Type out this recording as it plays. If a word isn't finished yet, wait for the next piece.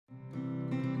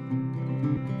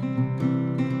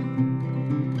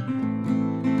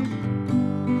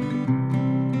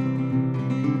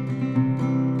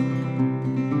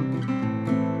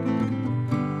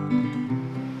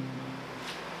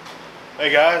Hey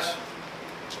guys,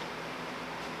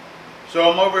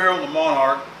 so I'm over here on the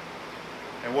Monarch,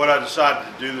 and what I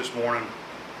decided to do this morning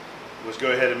was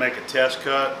go ahead and make a test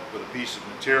cut with a piece of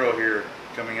material here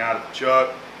coming out of the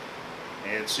chuck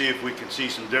and see if we can see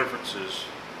some differences,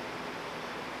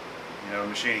 you know,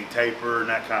 machining taper and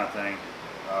that kind of thing.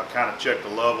 Kind of check the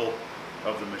level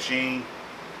of the machine.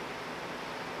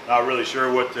 Not really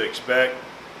sure what to expect,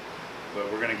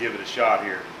 but we're going to give it a shot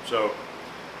here. So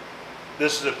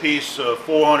this is a piece of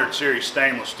 400 series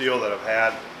stainless steel that I've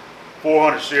had.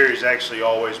 400 series actually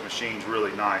always machines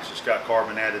really nice. It's got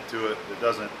carbon added to it. It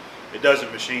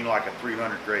doesn't machine like a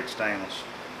 300 grade stainless.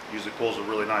 Usually pulls a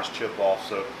really nice chip off.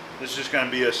 So this is just going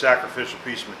to be a sacrificial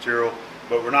piece of material,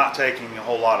 but we're not taking a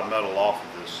whole lot of metal off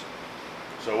of this.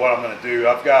 So what I'm going to do,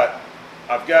 I've got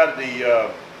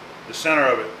the center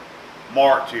of it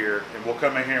marked here, and we'll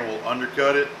come in here and we'll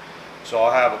undercut it. So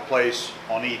I'll have a place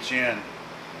on each end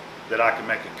that I can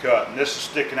make a cut. And this is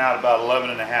sticking out about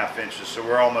 11.5 inches, so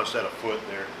we're almost at a foot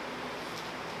there.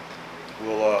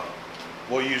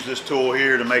 We'll use this tool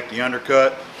here to make the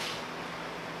undercut.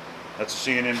 That's a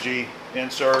CNMG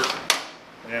insert.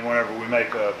 And then whenever we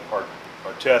make our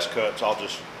test cuts, I'll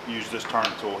just use this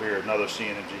turning tool here, another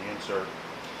CNMG insert.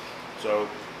 So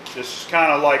this is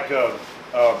kind of like a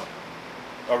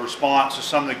response to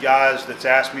some of the guys that's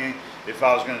asked me if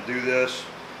I was going to do this.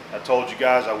 I told you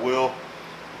guys I will,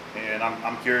 and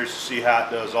I'm curious to see how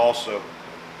it does also.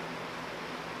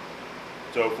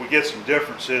 So if we get some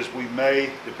differences, we may,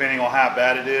 depending on how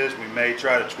bad it is, we may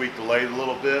try to tweak the lathe a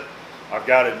little bit. I've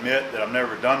got to admit that I've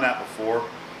never done that before.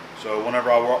 So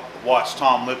whenever I watched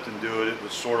Tom Lipton do it, it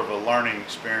was sort of a learning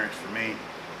experience for me,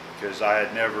 because I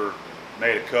had never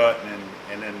made a cut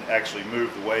and then actually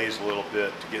moved the ways a little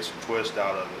bit to get some twist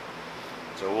out of it.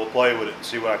 So we'll play with it and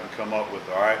see what I can come up with,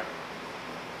 all right?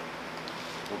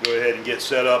 We'll go ahead and get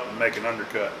set up and make an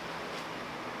undercut.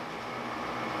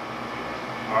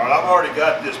 All right, I've already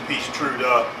got this piece trued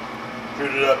up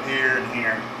here and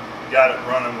here. Got it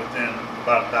running within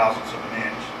about 1/1000th of an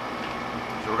inch.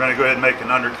 So we're going to go ahead and make an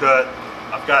undercut.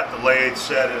 I've got the lathe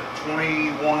set at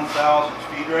 21,000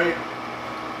 speed rate.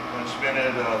 I'm going to spin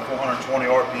it at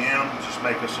 420 RPM. Just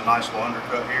make us a nice little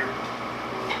undercut here.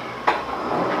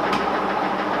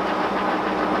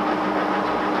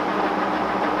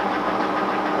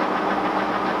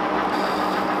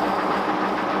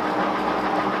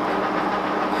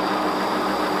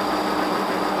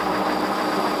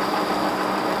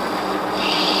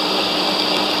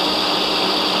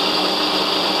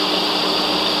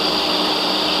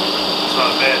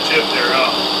 Bad chip there, huh?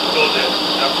 I told you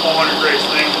that 400 grade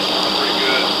stainless is pretty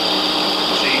good.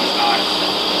 The machine's nice.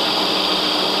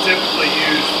 Typically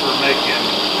used for making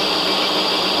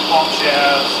pump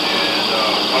shafts and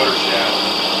motor shafts.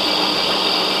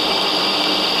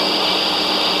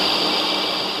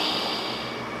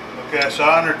 Okay, so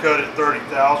I undercut it 30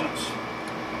 thousandths,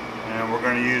 and we're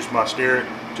going to use my Steer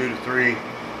 2 to 3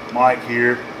 mic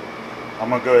here.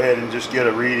 I'm going to go ahead and just get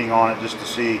a reading on it just to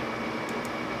see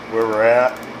where we're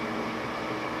at.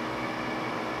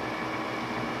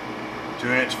 2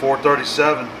 inch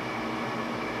 437.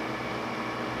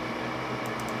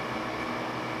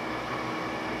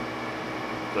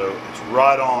 So it's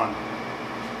right on.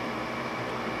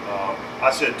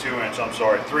 I said 2 inch, I'm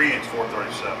sorry, 3 inch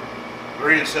 437.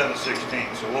 3 and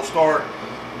 7/16. So we'll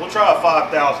try a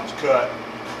 5/1000th cut,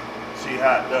 see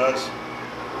how it does.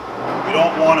 We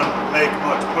don't want to make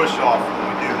much push off when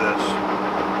we do this.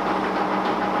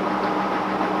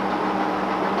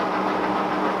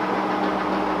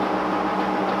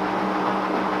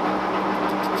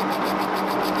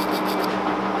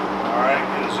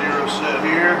 Set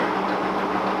here,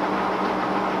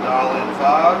 dial in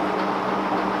 5,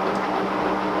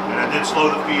 and I did slow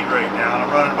the feed rate down. I'm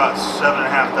running about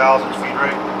 7,500 feed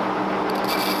rate.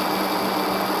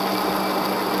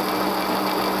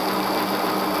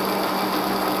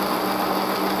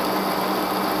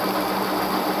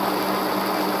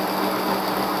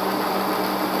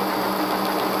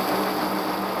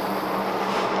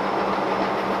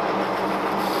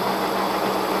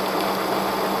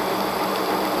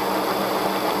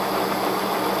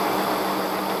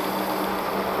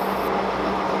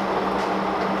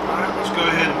 Go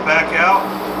ahead and back out.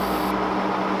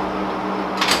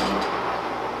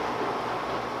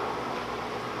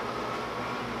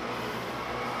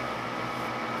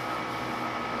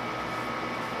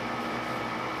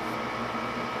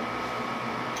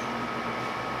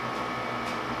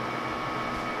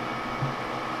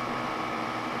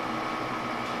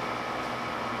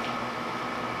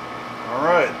 All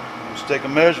right, let's take a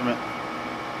measurement.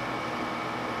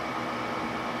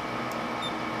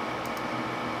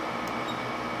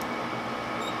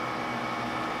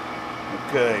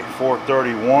 Okay,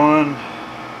 431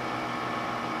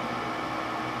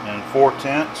 and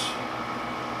 4/10.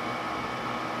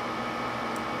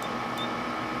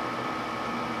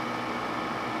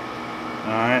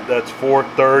 Alright, that's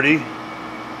 430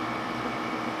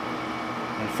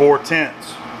 and 4/10.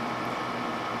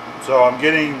 So I'm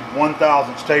getting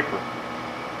 1/1000 taper.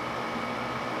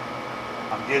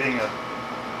 I'm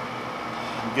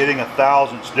getting a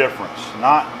thousandths difference.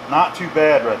 Not too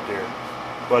bad right there,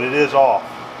 but it is off.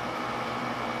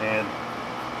 And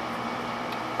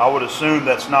I would assume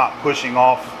that's not pushing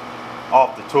off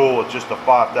the tool. It's just a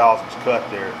 5/1000 cut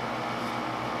there.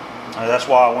 And that's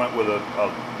why I went with a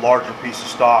larger piece of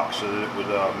stock, so that it would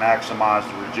maximize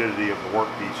the rigidity of the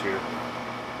workpiece here.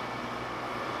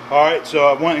 Alright, so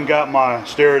I went and got my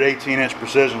Starrett 18-inch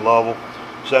precision level,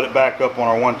 set it back up on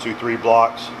our 1, 2, 3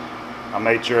 blocks. I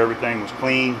made sure everything was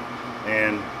clean,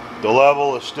 and the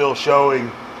level is still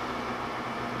showing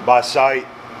by sight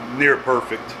near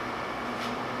perfect.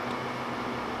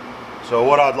 So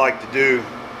what I'd like to do,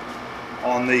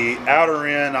 on the outer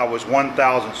end I was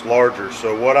 1/1000 larger,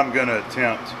 so what I'm going to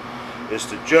attempt is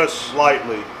to just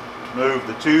slightly move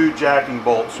the 2 jacking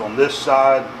bolts on this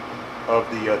side of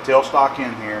the tailstock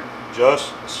in here,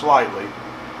 just slightly,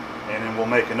 and then we'll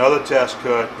make another test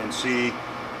cut and see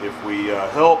if we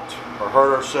helped or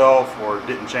hurt ourselves or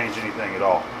didn't change anything at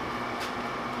all.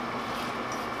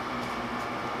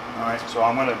 Alright, so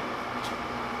I'm gonna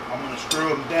screw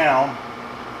them down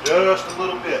just a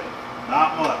little bit,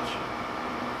 not much.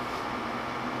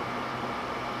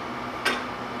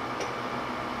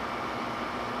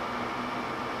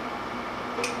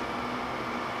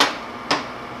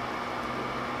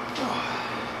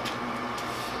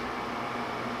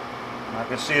 I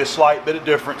can see a slight bit of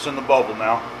difference in the bubble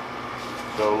now.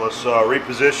 So let's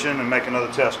reposition and make another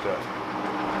test cut.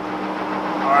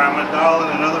 Alright, I'm going to dial in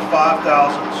another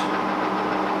 5/1000.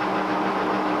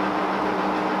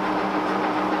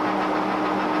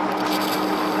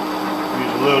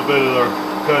 Use a little bit of our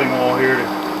cutting oil here to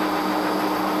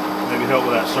maybe help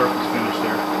with that surface finish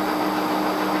there.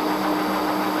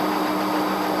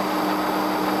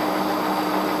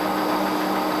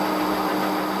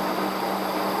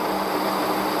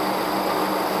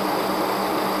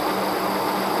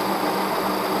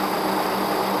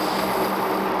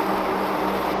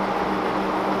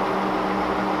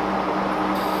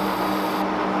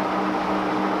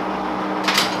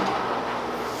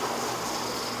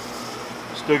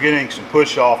 Still getting some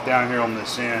push off down here on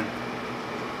this end.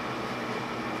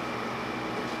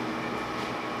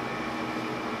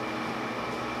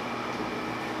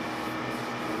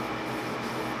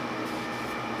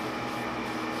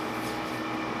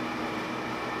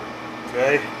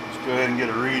 Okay, let's go ahead and get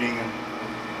a reading and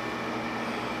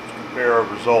compare our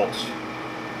results.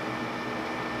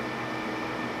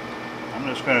 I'm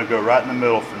just going to go right in the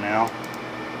middle for now.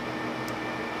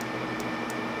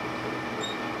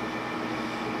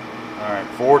 Alright,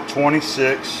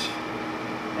 426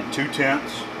 and 2/10.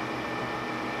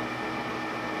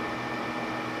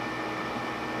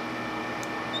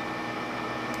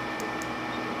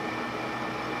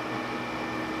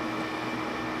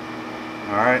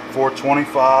 Alright,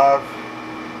 425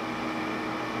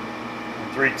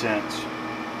 and 3/10.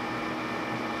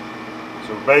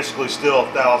 So we're basically still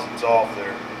 1/1000ths off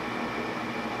there.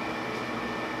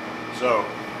 So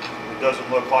it doesn't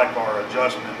look like our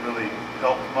adjustment really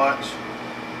helped much.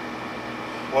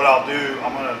 What I'll do,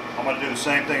 I'm gonna do the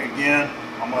same thing again.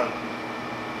 I'm gonna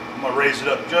raise it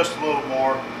up just a little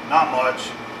more, not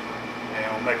much, and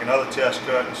we'll make another test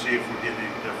cut and see if we get any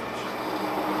difference.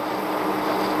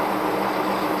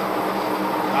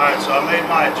 Alright, so I made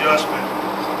my adjustment,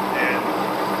 and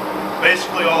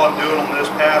basically all I'm doing on this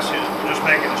pass is just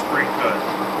making a spring cut.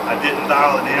 I didn't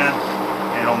dial it in,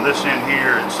 and on this end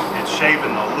here it's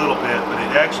shaving a little bit, but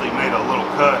it actually made a little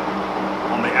cut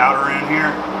on the outer end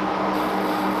here.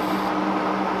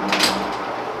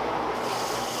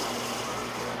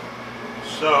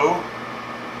 So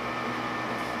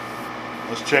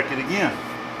let's check it again.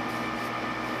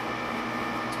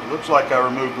 It looks like I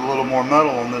removed a little more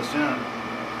metal on this end.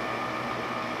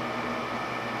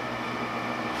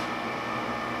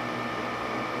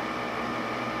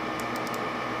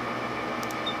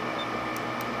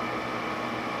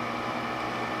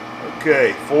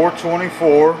 Okay,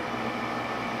 424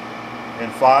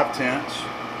 and 5/10.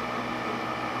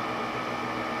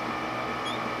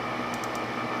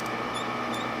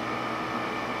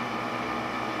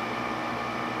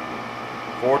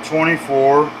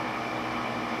 .424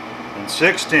 and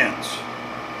 6/10.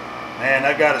 Man,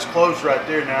 that got us close right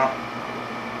there now.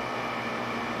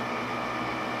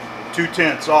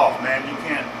 2/10 off, man. You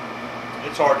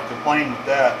it's hard to complain with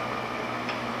that.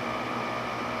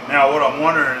 Now what I'm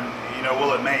wondering, you know,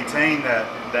 will it maintain that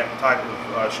type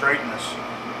of straightness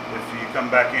if you come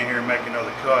back in here and make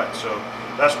another cut? So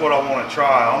that's what I want to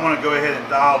try. I'm going to go ahead and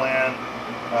dial in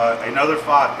another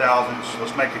 5 thousandths.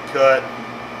 Let's make a cut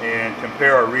and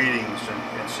compare our readings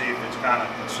and see if it's kind of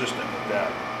consistent with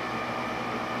that.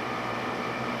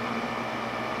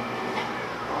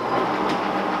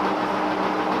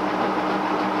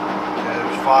 Okay,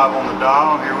 there's 5 on the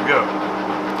dial. Here we go.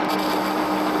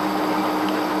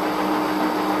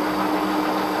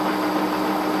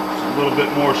 A little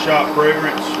bit more shop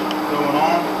fragrance going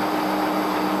on,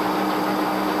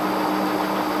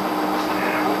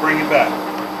 and we'll bring it back.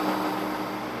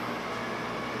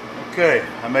 Okay,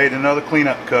 I made another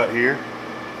cleanup cut here.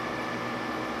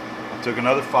 I took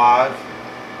another 5.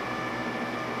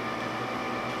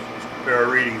 Let's compare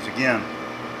our readings again.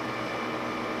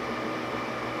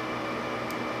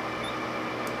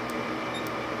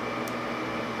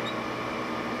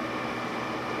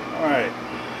 All right,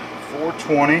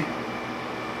 420.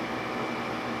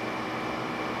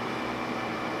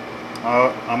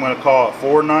 I'm going to call it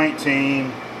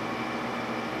 419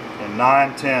 and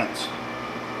 9/10.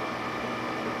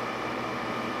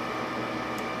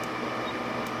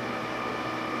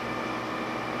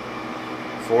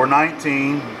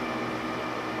 $4.19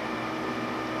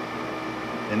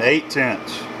 and 8/10.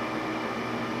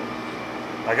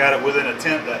 I got it within a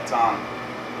tenth that time.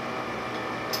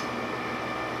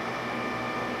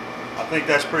 I think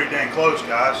that's pretty dang close,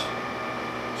 guys.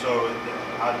 So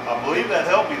I believe that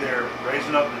helped me there,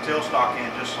 raising up the tailstock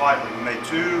end just slightly. We made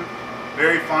 2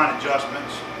 very fine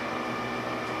adjustments.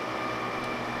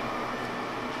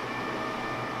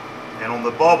 And on the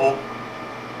bubble,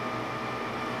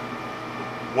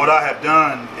 what I have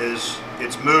done is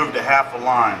it's moved to half a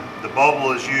line. The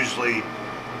bubble is usually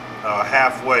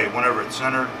halfway. Whenever it's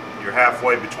centered, you're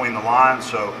halfway between the lines.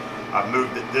 So I've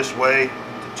moved it this way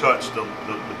to touch the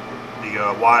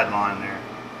wide line there.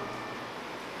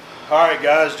 Alright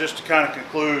guys, just to kind of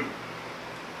conclude,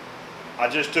 I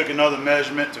just took another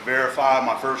measurement to verify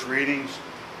my first readings,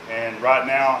 and right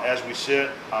now as we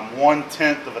sit, I'm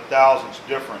 1/10 of a thousandths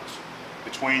difference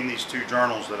between these 2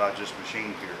 journals that I just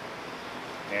machined here.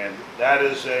 And that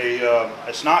is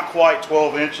it's not quite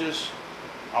 12 inches.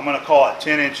 I'm going to call it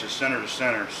 10 inches center to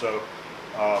center. So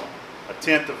a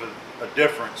tenth of a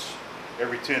difference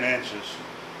every 10 inches.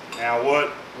 Now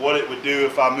what it would do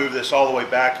if I move this all the way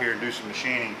back here and do some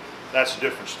machining, that's a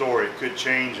different story. It could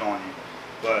change on you.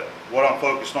 But what I'm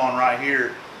focused on right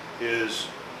here is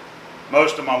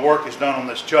most of my work is done on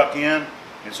this chuck end,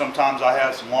 and sometimes I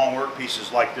have some long work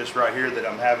pieces like this right here that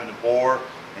I'm having to bore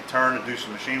and turn and do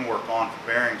some machine work on for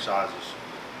bearing sizes.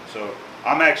 So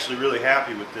I'm actually really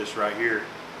happy with this right here,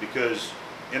 because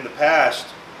in the past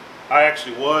I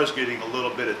actually was getting a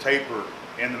little bit of taper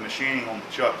in the machining on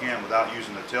the chuck end without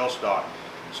using the tailstock.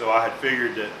 So I had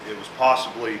figured that it was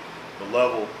possibly the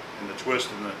level and the twist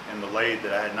in the lathe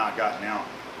that I had not gotten out.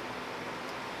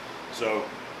 So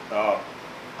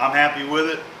I'm happy with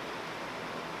it,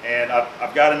 and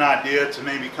I've got an idea to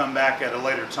maybe come back at a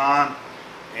later time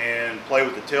and play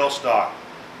with the tailstock.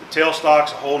 The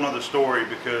tailstock's a whole nother story,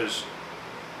 because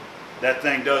that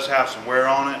thing does have some wear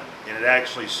on it, and it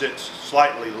actually sits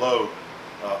slightly low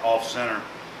off center,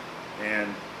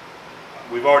 and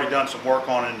we've already done some work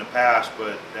on it in the past,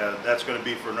 but that's going to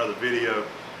be for another video.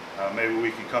 Maybe we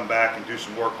can come back and do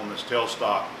some work on this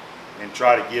tailstock and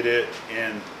try to get it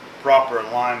in proper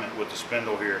alignment with the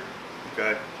spindle here.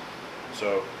 Okay,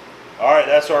 so all right,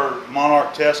 that's our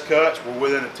Monarch test cuts. We're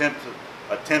within a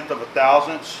tenth of a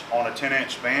thousandths on a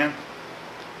 10-inch span.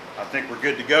 I think we're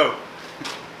good to go.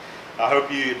 I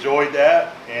hope you enjoyed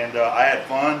that, and I had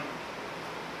fun.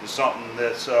 It's something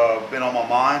that's been on my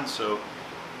mind. So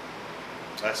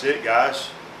that's it, guys.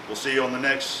 We'll see you on the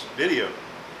next video.